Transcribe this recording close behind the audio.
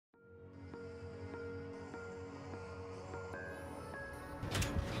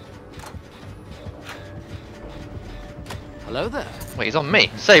Hello there. Wait, he's on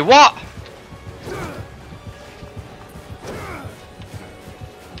me. Say what?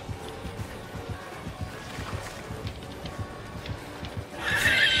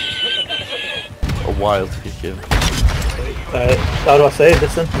 A wild kick in. How do I save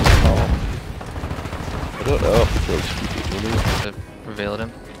this then? I don't know if it's keep it running. Revealed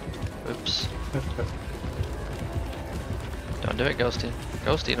him. Oops. Don't do it, Ghosty.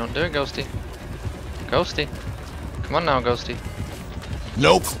 Ghosty, don't do it, Ghosty. Ghosty. Come on now, Ghosty.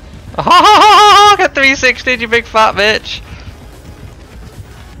 Nope. Oh, get 360, you big fat bitch.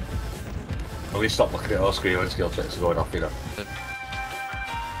 At least stop looking at our screen when skill checks are going off, you know.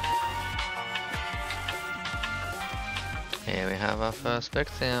 Here we have our first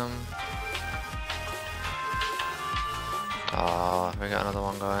victim. Oh, we got another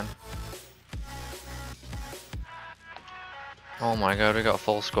one going. Oh my god, we got a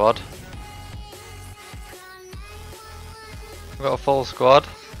full squad. We got a full squad.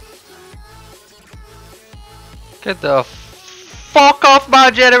 Get the fuck off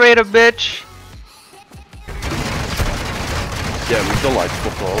my generator, bitch! Yeah, we've done like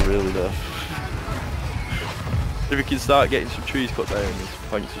fuck all really there. If we can start getting some trees cut down, there's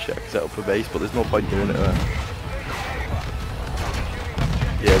points to set up a base, but there's no point doing it there.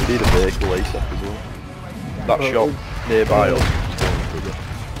 Yeah, we need a vehicle ASAP as well. That shop nearby us.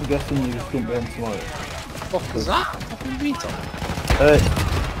 I'm guessing you just couldn't be on tomorrow. What was that? Fucking retard.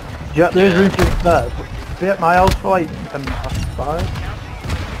 Jack, there's room to there. Be at my house for like 10 past 5.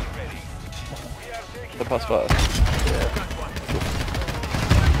 10 past 5?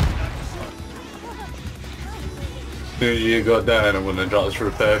 You go down, I'm gonna drop this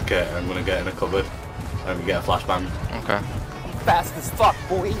repair kit, and I'm gonna get in a cupboard, and get a flashbang. Okay. Fast as fuck,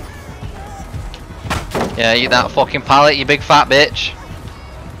 boy. Yeah, eat that fucking pallet, you big fat bitch.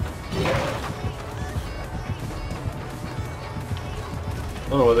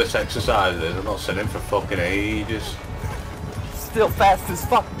 I don't know what this exercise is, I'm not sitting for fucking ages. Still fast as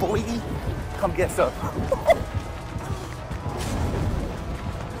fuck, boy. Come get some.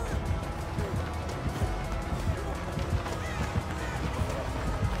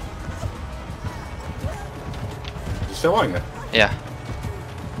 You still on you? Yeah.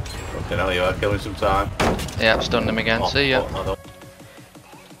 Fucking hell, you are killing some time. Yeah, I've stunned him again. See ya.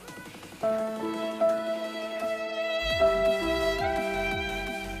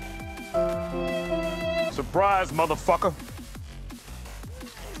 Surprise, motherfucker.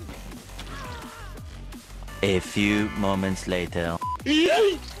 A few moments later.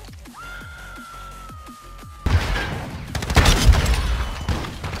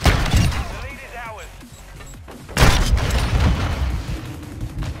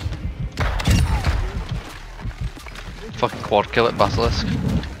 Fucking quad kill it, Basilisk.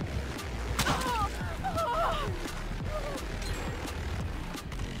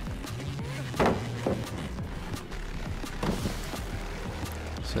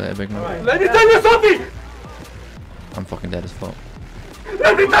 See you later, big man. Let me tell you something! I'm fucking dead as fuck.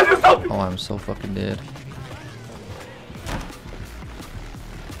 Let me tell you something! Oh, I'm so fucking dead.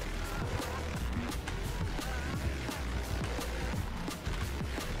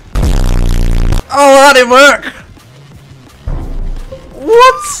 Oh, that didn't work!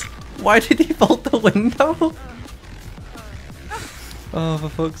 What? Why did he vault the window? Oh, for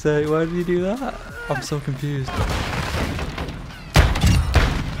fuck's sake, why did he do that? I'm so confused.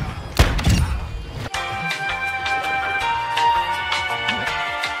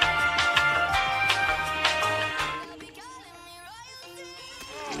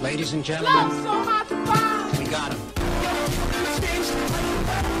 Ladies and gentlemen, we got him.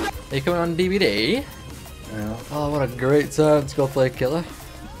 Are you coming on DVD? Yeah. Oh, what a great time to go play Killer.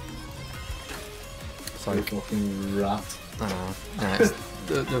 Sorry, fucking rat. I know. Nice.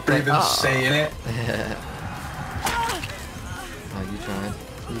 Even saying it. Oh, you tried.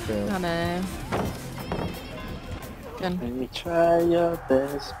 You failed. I know. Good. You try your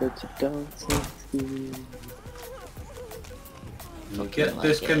best, but you don't succeed. You get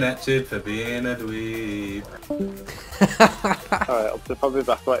disconnected for being a dweeb. Alright, I'll probably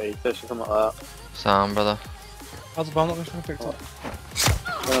back about 8ish or something like that. Sound, brother. How's the bomb not going to be picked up?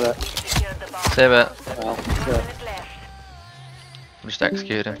 Save it. Well, yeah. I'm just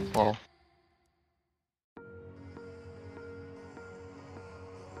executing. Lol.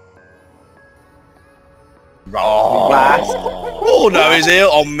 Oh no, he's here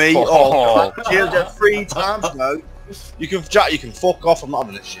on me. Oh, killed it 3 times now. You can Jack, you can fuck off. I'm not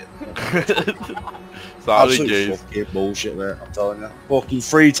having this shit. Absolute fucking bullshit, mate. I'm telling you. Fucking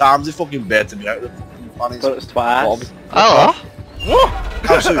 3 times. It's fucking bad to be out of the fucking So it's twice. Hello? What?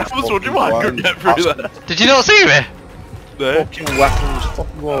 I was wondering why I couldn't get through that. Did you not see me? There. Fucking weapons,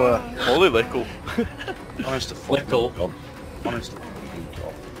 fucking war. Holy lickle. Honest to Lickle. fucking God. Honest to fucking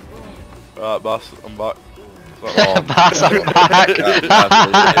God. Right, boss, I'm back. Bass, I'm back.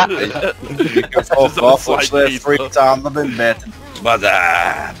 You can fuck off, watch their free time, they've been bitten. But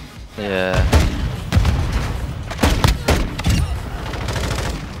Yeah.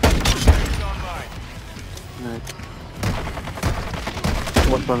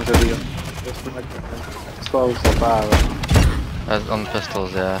 What ones have you got? Just like explosive fire. On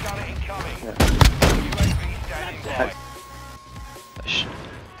pistols, yeah.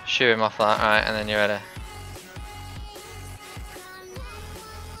 Shoot him off that, right, and then you're ready.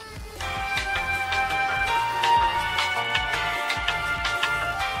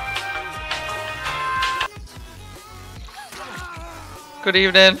 Good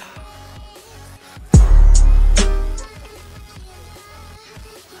evening.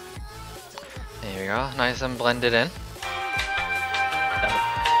 There we go, nice and blended in.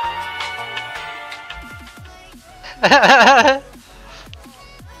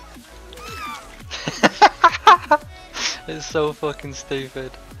 It's so fucking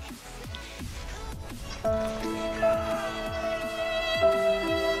stupid.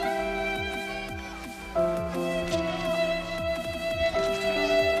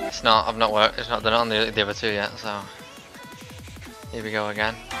 It's not, I've not worked, it's not done it on the other two yet, so here we go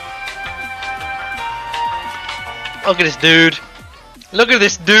again. Look at this dude! Look at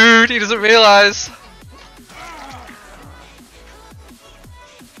this dude! He doesn't realise!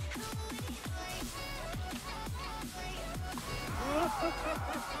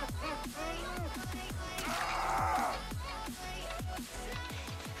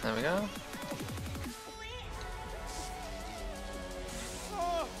 There we go.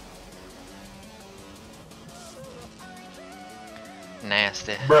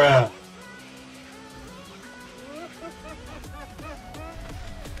 Nasty. Bruh.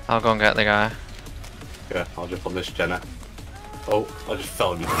 I'll go and get the guy. Yeah, I'll jump on this Jenna. Oh, I just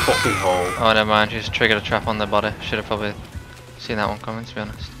fell in the fucking hole. Oh, never mind, she's triggered a trap on the body. Should have probably seen that one coming, to be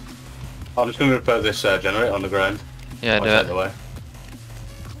honest. I'm just going to repair this generator on the ground. Yeah, do Take it. away.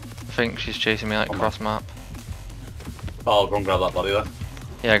 I think she's chasing me like cross map. I'll go and grab that body then.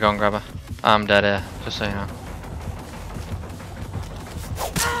 Yeah, go and grab her. I'm dead here, just so you know.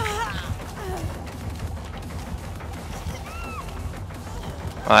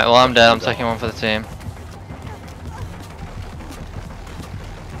 Right, well I'm dead, I'm taking one for the team.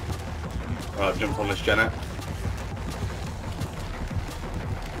 Right, jump on this Jenna.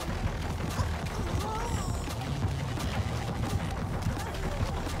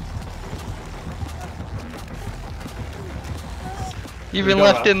 You've been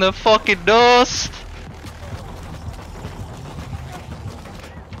left in the fucking dust!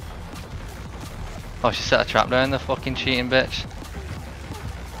 Oh, she set a trap down, the fucking cheating bitch.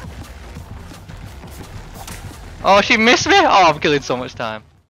 Oh, she missed me! Oh, I'm killing so much time.